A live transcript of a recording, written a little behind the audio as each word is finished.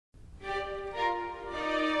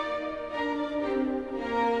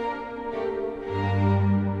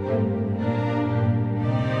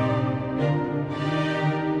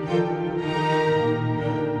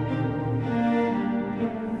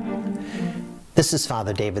This is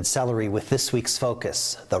Father David Sellery with this week's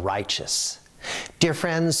focus, the righteous. Dear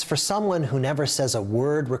friends, for someone who never says a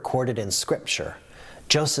word recorded in Scripture,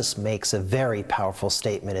 Joseph makes a very powerful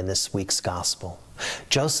statement in this week's Gospel.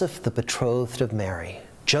 Joseph, the betrothed of Mary,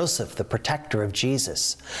 Joseph, the protector of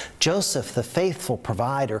Jesus, Joseph, the faithful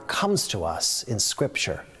provider, comes to us in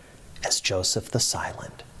Scripture as Joseph the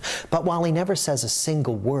silent. But while he never says a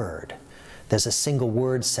single word, there's a single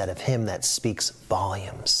word said of him that speaks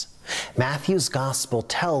volumes. Matthew's Gospel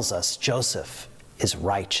tells us Joseph is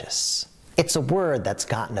righteous. It's a word that's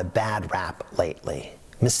gotten a bad rap lately.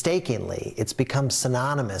 Mistakenly, it's become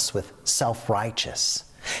synonymous with self-righteous.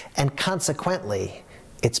 And consequently,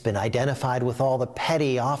 it's been identified with all the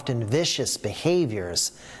petty, often vicious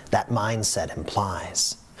behaviors that mindset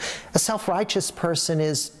implies. A self-righteous person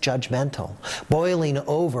is judgmental, boiling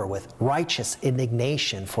over with righteous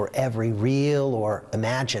indignation for every real or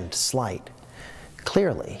imagined slight.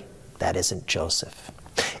 Clearly, that isn't Joseph.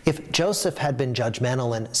 If Joseph had been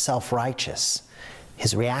judgmental and self-righteous,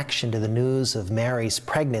 his reaction to the news of Mary's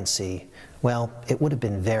pregnancy, well, it would have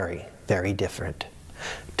been very, very different.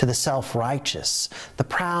 To the self-righteous, the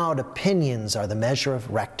proud opinions are the measure of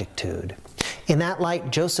rectitude. In that light,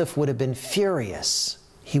 Joseph would have been furious.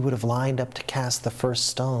 He would have lined up to cast the first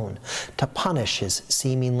stone, to punish his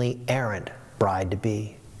seemingly errant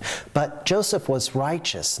bride-to-be. But Joseph was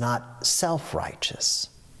righteous, not self-righteous.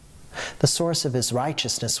 The source of his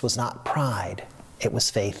righteousness was not pride. It was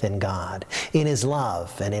faith in God, in His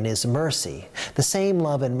love and in His mercy, the same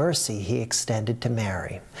love and mercy He extended to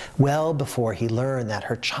Mary, well before he learned that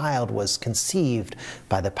her child was conceived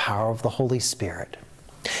by the power of the Holy Spirit.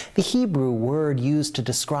 The Hebrew word used to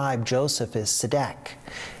describe Joseph is tzedek.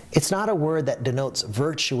 It's not a word that denotes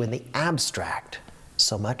virtue in the abstract,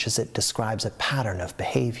 so much as it describes a pattern of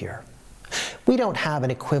behavior. We don't have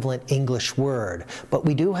an equivalent English word, but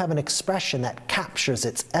we do have an expression that captures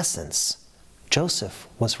its essence. Joseph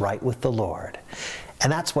was right with the Lord, and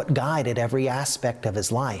that's what guided every aspect of his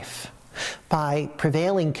life. By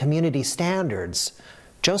prevailing community standards,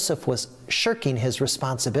 Joseph was shirking his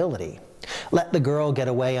responsibility. Let the girl get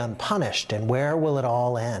away unpunished, and where will it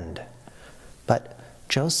all end? But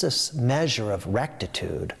Joseph's measure of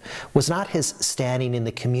rectitude was not his standing in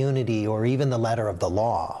the community or even the letter of the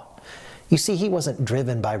law. You see, he wasn't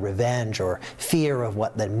driven by revenge or fear of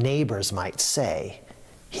what the neighbors might say.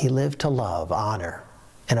 He lived to love, honor,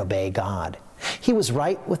 and obey God. He was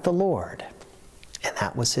right with the Lord, and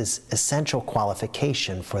that was his essential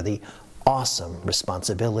qualification for the awesome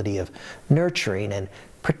responsibility of nurturing and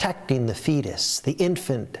protecting the fetus, the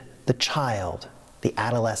infant, the child, the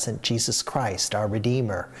adolescent Jesus Christ, our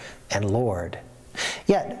Redeemer and Lord.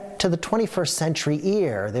 Yet, to the 21st century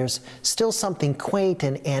ear, there's still something quaint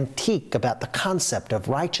and antique about the concept of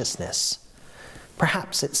righteousness.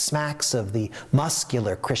 Perhaps it smacks of the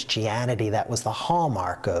muscular Christianity that was the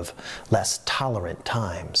hallmark of less tolerant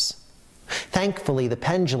times. Thankfully, the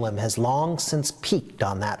pendulum has long since peaked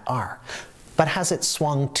on that arc, but has it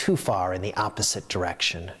swung too far in the opposite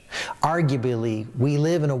direction? Arguably, we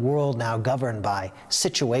live in a world now governed by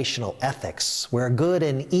situational ethics, where good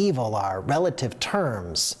and evil are relative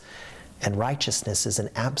terms, and righteousness is an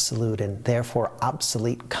absolute and therefore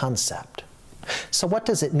obsolete concept. So what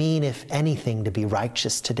does it mean, if anything, to be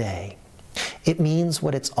righteous today? It means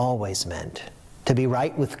what it's always meant, to be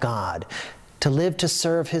right with God, to live to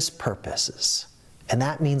serve His purposes. And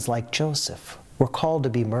that means, like Joseph, we're called to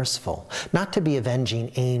be merciful, not to be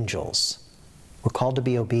avenging angels. We're called to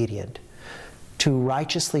be obedient, to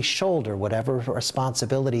righteously shoulder whatever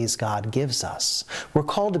responsibilities God gives us. We're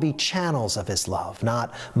called to be channels of His love,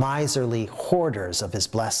 not miserly hoarders of His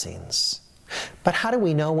blessings. But how do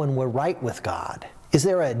we know when we're right with God? Is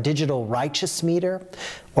there a digital righteous meter?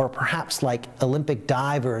 Or perhaps like Olympic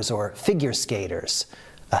divers or figure skaters,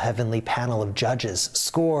 a heavenly panel of judges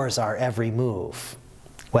scores our every move?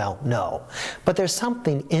 Well, no. But there's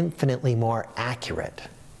something infinitely more accurate.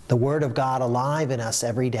 The Word of God alive in us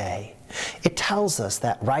every day. It tells us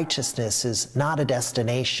that righteousness is not a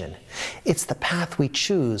destination. It's the path we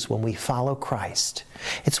choose when we follow Christ.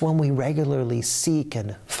 It's when we regularly seek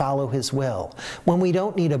and follow His will, when we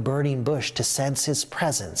don't need a burning bush to sense His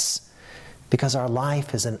presence, because our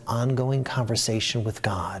life is an ongoing conversation with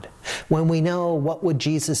God. When we know what would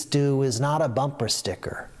Jesus do is not a bumper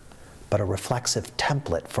sticker, but a reflexive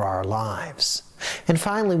template for our lives. And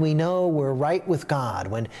finally, we know we're right with God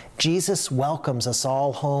when Jesus welcomes us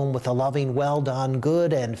all home with a loving, well done,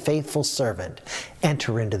 good and faithful servant.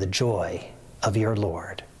 Enter into the joy of your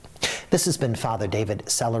Lord. This has been Father David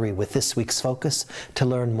Sellery with this week's focus. To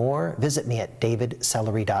learn more, visit me at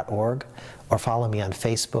davidsellery.org or follow me on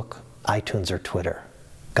Facebook, iTunes, or Twitter.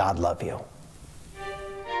 God love you.